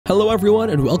Hello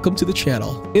everyone and welcome to the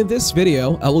channel. In this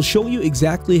video, I will show you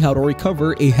exactly how to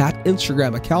recover a hacked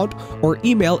Instagram account or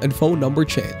email and phone number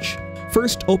change.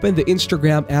 First, open the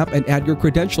Instagram app and add your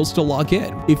credentials to log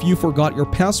in. If you forgot your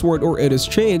password or it is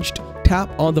changed, tap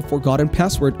on the Forgotten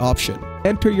Password option.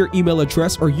 Enter your email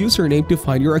address or username to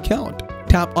find your account.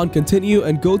 Tap on Continue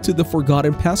and go to the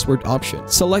Forgotten Password option.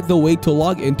 Select the way to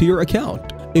log into your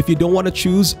account. If you don't want to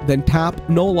choose, then tap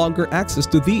No Longer Access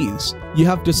to these. You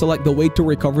have to select the way to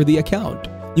recover the account.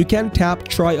 You can tap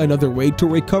Try Another Way to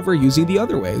recover using the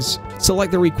other ways.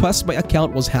 Select the Request My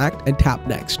Account Was Hacked and tap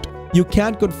Next. You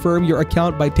can confirm your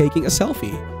account by taking a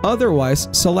selfie. Otherwise,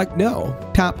 select No.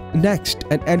 Tap Next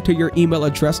and enter your email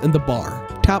address in the bar.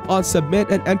 Tap on Submit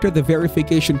and enter the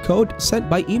verification code sent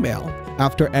by email.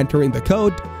 After entering the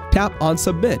code, tap on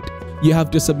Submit. You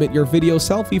have to submit your video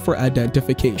selfie for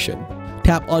identification.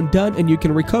 Tap on Done and you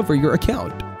can recover your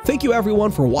account. Thank you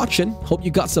everyone for watching. Hope you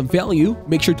got some value.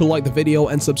 Make sure to like the video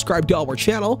and subscribe to our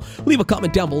channel. Leave a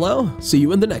comment down below. See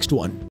you in the next one.